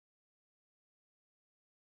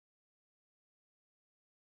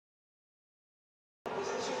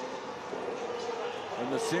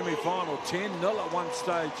semi-final, 10-0 at one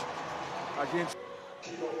stage against.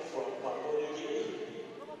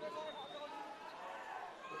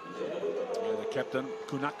 Yeah, the captain,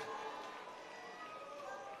 Kunak,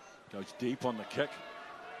 goes deep on the kick.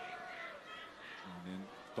 And then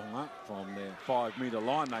Tonga, from their 5-metre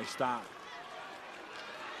line, they start.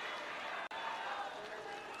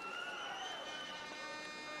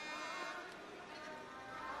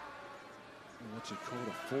 What's he called?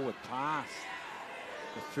 A forward pass.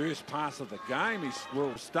 The first pass of the game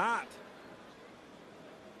will start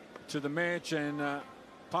to the match, and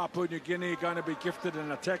Papua New Guinea are going to be gifted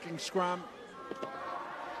an attacking scrum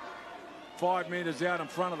 5 metres out in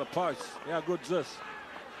front of the post. How good's this?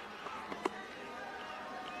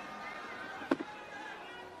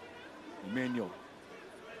 Emmanuel.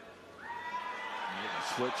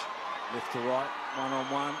 Switch left to right,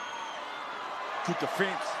 one-on-one. Good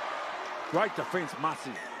defence. Great defence,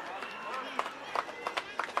 Massey.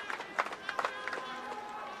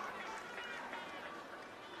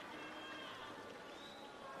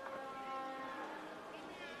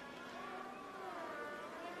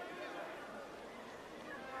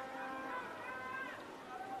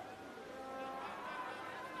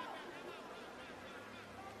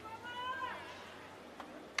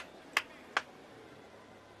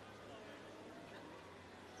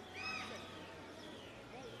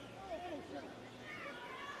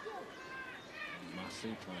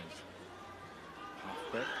 Plays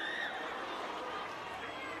halfback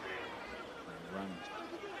and run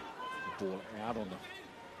the ball out on the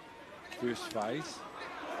first phase.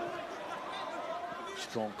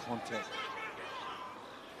 Strong contact.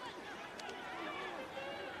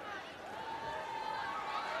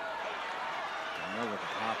 Now with the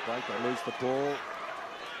half-break, they lose the ball.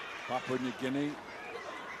 Papua New Guinea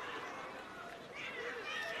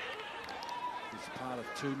is part of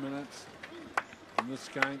 2 minutes. In this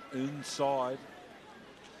game, inside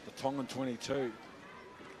the Tongan 22.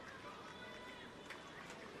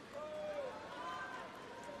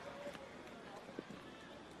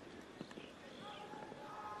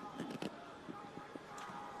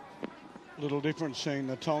 Little difference seeing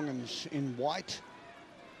the Tongans in white.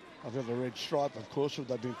 I've got the red stripe, of course, but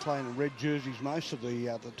they've been playing in red jerseys most of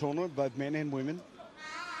the tournament, both men and women.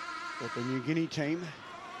 But the New Guinea team,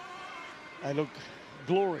 they look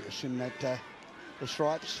glorious in that the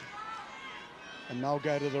stripes, and they'll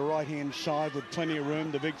go to the right-hand side with plenty of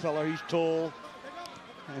room. The big fella, he's tall,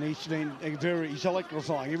 and he's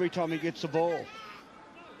electrifying every time he gets the ball.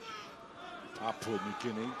 Papua New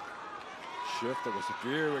Guinea shift. It was a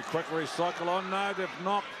very quick recycle on. No, they've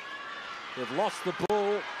lost the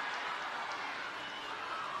ball.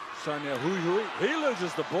 So now Hui, he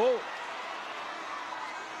loses the ball.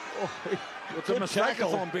 Oh, with the mistakes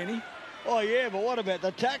on, Benny. Oh yeah, but what about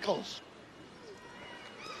the tackles?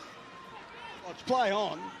 Let's play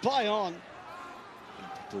on, play on.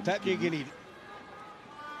 Papua New Guinea.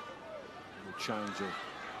 Will change of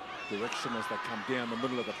direction as they come down the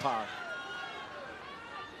middle of the park.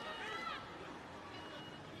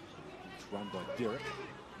 It's run by Derek.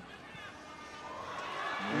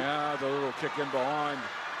 Now the little kick in behind.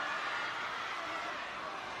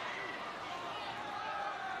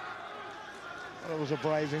 That was a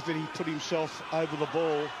brave effort. He put himself over the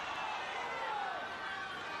ball.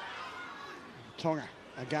 Tonga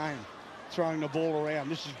again throwing the ball around.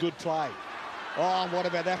 This is good play. Oh, what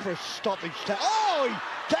about that for a stoppage? Oh,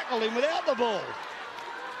 he tackled him without the ball.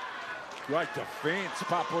 Great defence,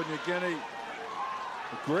 Papua New Guinea.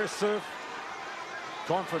 Aggressive,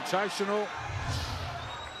 confrontational.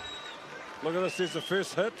 Look at this, there's the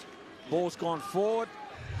first hit. Ball's gone forward.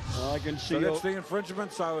 I can see. So that's the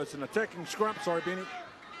infringement, so it's an attacking scrum. Sorry, Benny.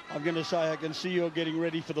 I'm going to say I can see you're getting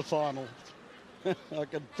ready for the final. I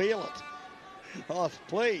can feel it. Oh,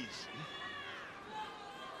 please.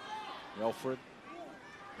 Alfred,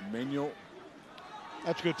 Emmanuel.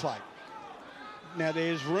 That's good play. Now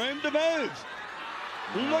there's room to move.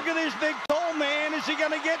 Look at this big tall man. Is he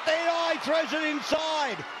going to get there? Oh, he throws it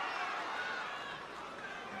inside.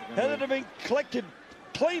 Had it have been collected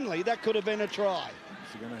cleanly, that could have been a try.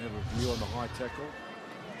 Is he going to have a view on the high tackle?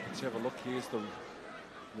 Let's have a look. Here's the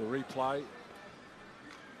replay.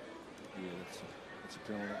 Yeah, that's a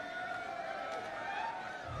penalty.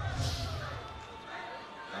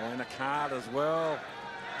 Oh, and a card as well.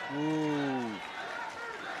 Ooh.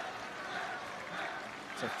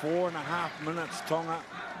 So 4.5 minutes, Tonga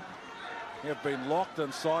have been locked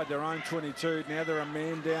inside their own 22. Now they're a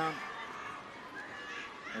man down.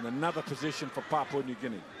 And another position for Papua New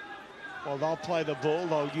Guinea. Well, they'll play the ball.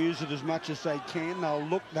 They'll use it as much as they can. They'll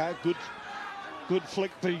look now. Good Good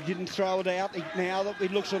flick, but he didn't throw it out. Now that he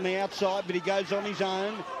looks on the outside, but he goes on his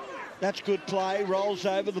own. That's good play. Rolls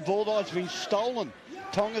over. The ball has been stolen.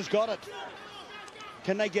 Tonga's got it.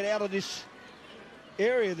 Can they get out of this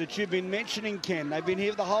area that you've been mentioning, Ken? They've been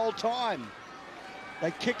here the whole time.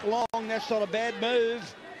 They kick long. That's not a bad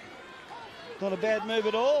move. Not a bad move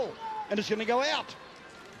at all. And it's going to go out.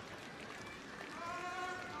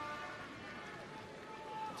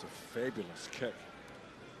 It's a fabulous kick.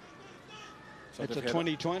 So it's a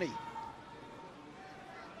 20-20. They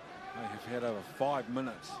have had over 5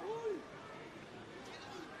 minutes.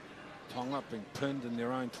 Tonga being pinned in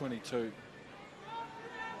their own 22.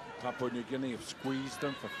 Papua New Guinea have squeezed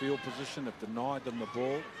them for field position, have denied them the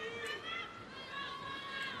ball.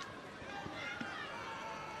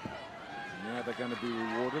 Now they're going to be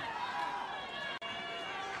rewarded.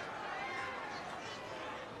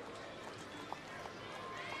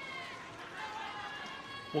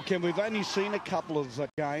 Well, Ken, we've only seen a couple of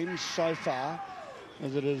games so far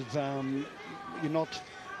that have you're not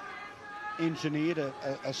engineered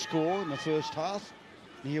a score in the first half.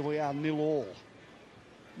 And here we are, 0-all.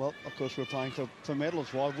 Well, of course, we're playing for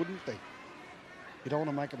medals. Why wouldn't they? You don't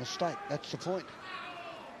want to make a mistake. That's the point.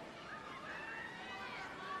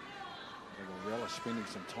 They will relish spending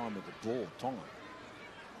some time with the ball, Tonga.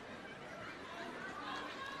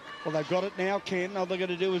 Well, they've got it now, Ken. All they're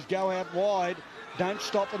going to do is go out wide. Don't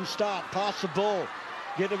stop and start. Pass the ball.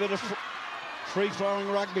 Get a bit of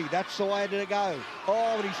free-flowing rugby. That's the way to go.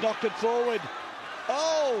 Oh, but he's knocked it forward.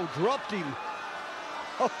 Oh, dropped him.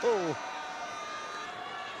 Oh.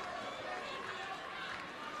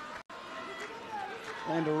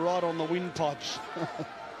 Landed right on the windpipes.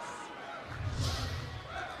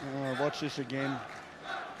 Oh, watch this again.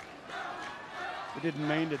 He didn't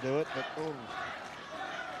mean to do it, but oh.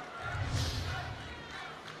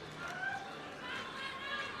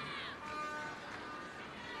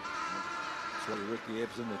 That's why you work the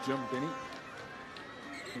abs in the gym, Benny.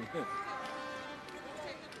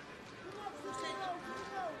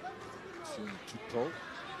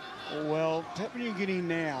 Well, Papua New Guinea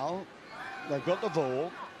now, they've got the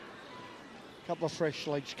ball. A couple of fresh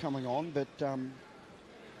legs coming on, but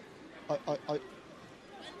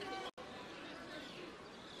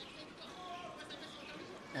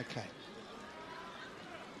okay.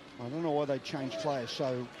 I don't know why they changed players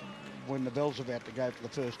so when the bell's about to go for the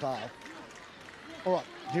first half. All right,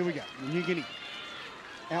 here we go. New Guinea.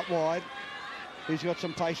 Out wide. He's got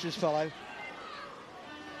some pace, this fellow.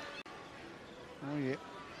 Oh, yeah.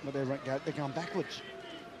 But they're going backwards.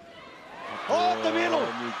 Oh, up the middle.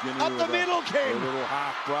 Up the middle, Ken. A little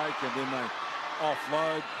half break, and then they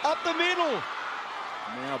offload. Up the middle.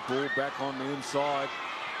 Now ball back on the inside.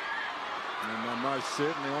 And they're most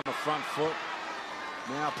certainly on the front foot.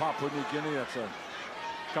 Now Papua New Guinea, that's a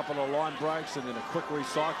couple of line breaks and then a quick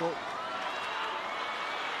recycle.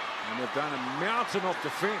 And they've done a mountain of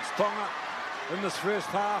defence, Tonga, in this first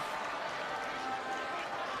half.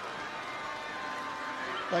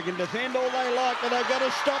 They can defend all they like, but they've got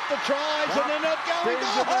to stop the tries, and they're not going to.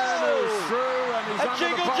 Benjamin is through, and he's under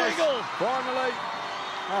jiggle, the post. jiggle. Finally,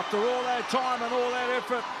 after all that time and all that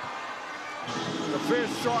effort, the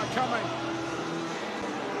first strike coming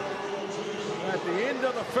at the end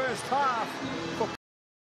of the first half.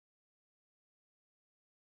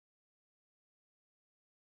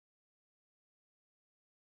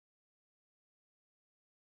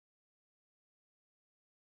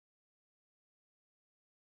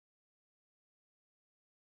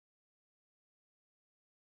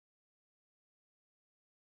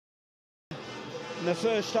 In the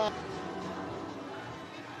first half.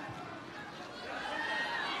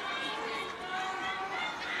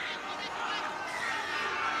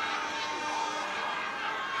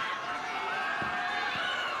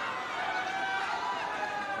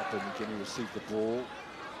 Papua New Guinea received the ball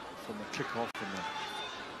from the kickoff in the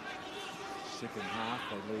second half.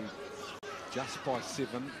 They lead just by 7.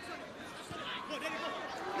 And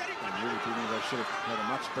really, they should have had a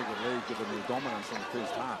much bigger lead given their dominance in the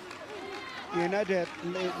first half. Yeah, no doubt.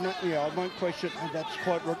 Yeah, I won't question. That's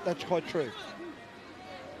quite true.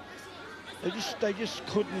 They just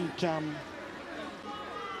couldn't.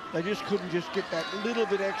 They just couldn't just get that little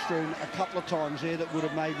bit extra in a couple of times there that would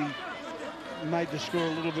have maybe made the score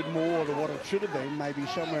a little bit more to what it should have been. Maybe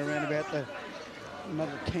somewhere around about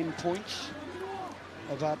another 10 points.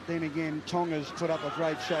 But then again, Tonga's put up a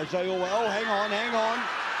great show. They all. Oh, hang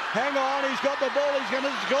on. He's got the ball. He's going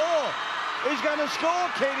to score. He's going to score,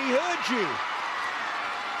 Ken. He heard you.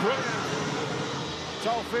 Brilliant.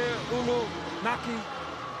 Taufair, Ulu, Naki,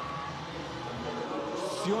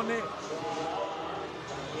 Sione.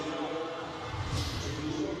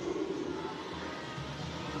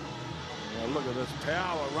 look at this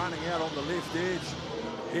power running out on the left edge.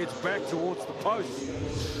 Heads back towards the post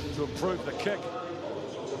to improve the kick.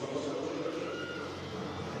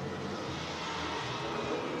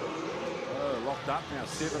 Oh, locked up now,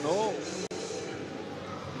 7-all.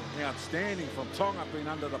 Outstanding from Tonga, been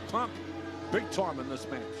under the pump big time in this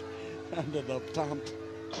match. Under the pump.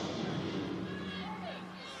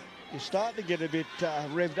 You're starting to get a bit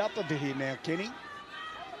revved up a bit here now, Kenny.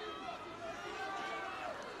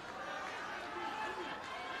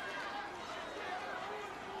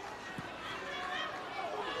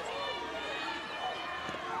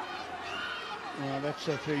 Well, that's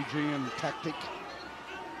a Fijian tactic.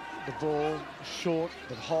 The ball short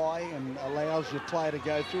but high and allows your player to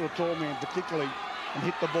go through a tall man particularly and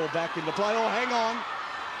hit the ball back into play. Oh, hang on.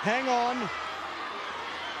 Hang on.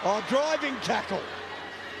 Oh, driving tackle.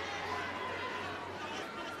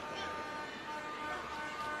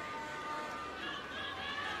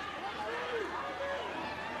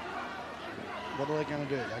 What are they going to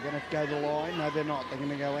do? They're going to go the line? No, they're not. They're going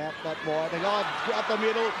to go out that wide. They go up the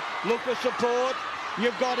middle. Look for support.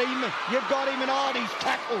 You've got him. You've got him, and oh, he's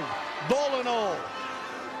tackled. Ball and all.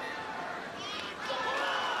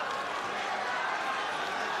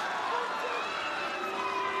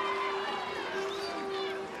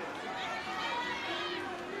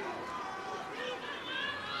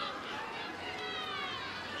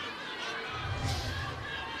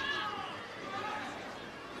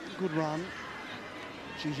 Good run.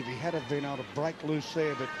 Geez, if he had have been able to break loose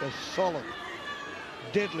there, but a solid,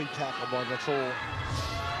 deadly tackle by the 4.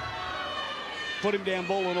 Put him down,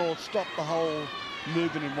 ball and all, stop the whole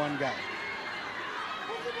movement in one go.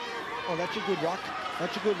 Oh, that's a good ruck.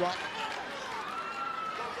 That's a good ruck.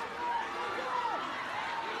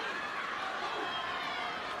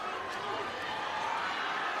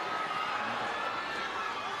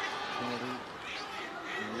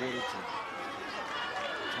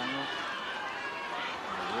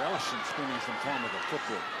 And spending some time with the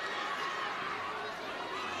football.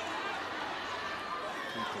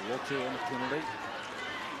 Lotte on the penalty.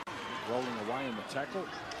 Rolling away in the tackle.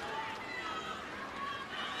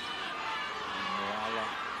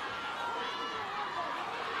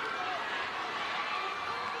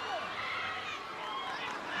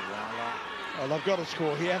 Oh, they've got to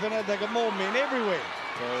score here, haven't they? They've got more men everywhere.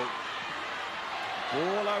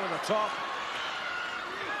 Ball over the top.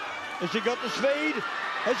 Has he got the speed?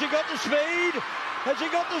 Has he got the speed? Has he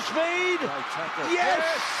got the speed?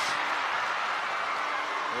 Yes!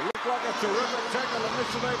 It looked like a terrific tackle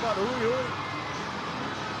initially, but Hui.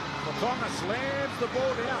 Tonga slams the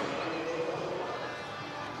ball down.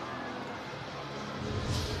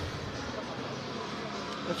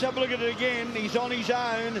 Let's have a look at it again. He's on his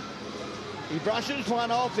own. He brushes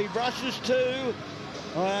one off. He brushes 2.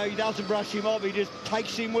 He doesn't brush him off. He just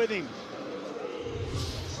takes him with him.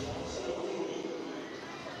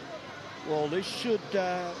 Well, this should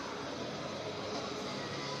this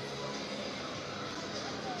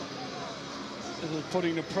is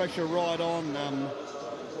putting the pressure right on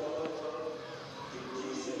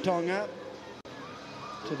Tonga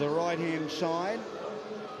to the right-hand side.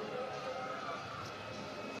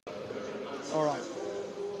 All right.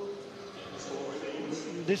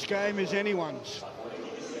 This game is anyone's.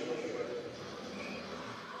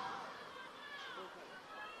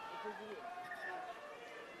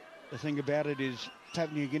 The thing about it is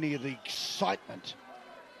Papua New Guinea, the excitement.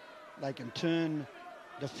 They can turn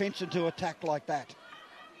defence into attack like that.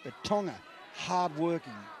 But Tonga, hard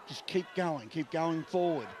working, just keep going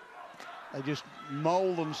forward. They just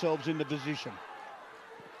mould themselves into position.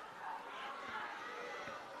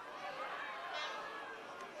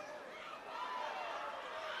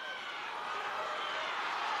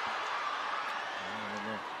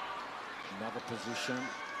 Another position.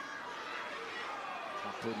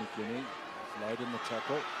 Papua New Guinea, load in the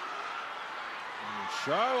tackle.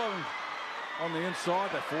 Show on the inside,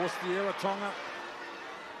 they forced the error, Tonga.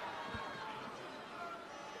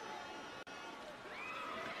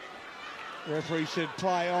 Referee said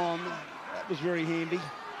play on. That was very handy.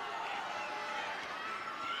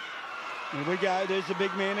 Here we go, there's the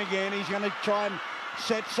big man again. He's going to try and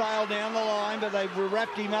set sail down the line, but they've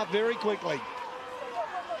wrapped him up very quickly.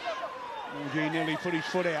 Oh, gee, nearly put his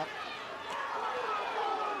foot out.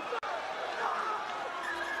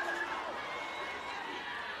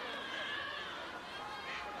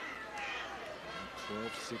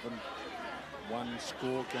 12-7, 1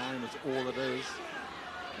 score game is all it is.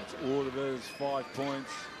 That's all it is, 5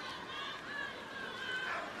 points.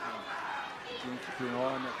 Again, keep an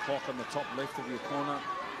eye on that clock on the top left of your corner.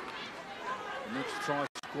 The next try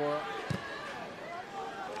scorer.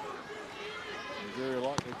 Very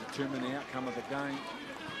likely to determine the outcome of the game.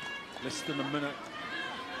 Less than a minute.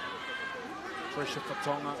 Pressure for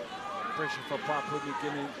Tonga, pressure for Papua New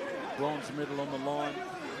Guinea. Bronze medal on the line.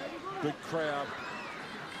 Big crowd.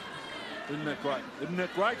 Isn't that great? Isn't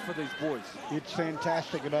that great for these boys? It's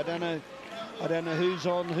fantastic, and I don't know who's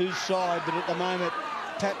on whose side, but at the moment,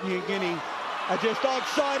 Papua New Guinea are just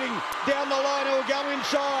outsiding down the line. Who will go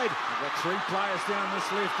inside. We've got 3 players down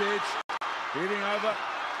this left edge, heading over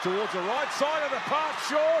towards the right side of the park.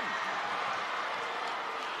 Sean,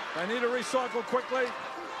 they need to recycle quickly.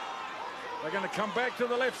 They're going to come back to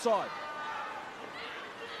the left side.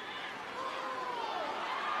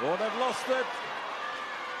 Oh, they've lost it.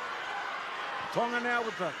 Tonga now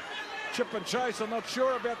with the chip and chase. I'm not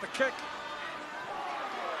sure about the kick.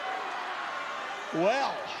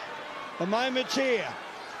 Well, the moment's here.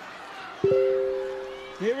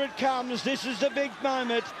 Here it comes. This is the big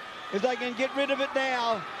moment. If they can get rid of it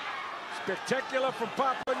now. Spectacular from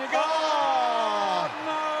Papua New Guinea. Oh,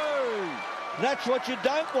 no! That's what you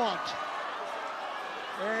don't want.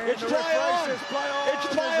 And it's play on. It's play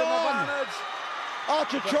on. Oh,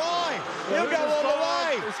 to try. He'll go all the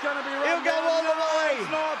way. It's going to be He'll go all the way.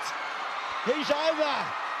 It's not. He's over.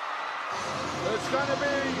 It's going to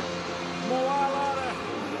be Moalata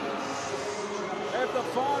at the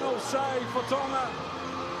final say for Tonga,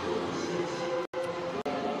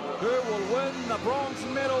 who will win the bronze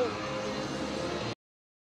medal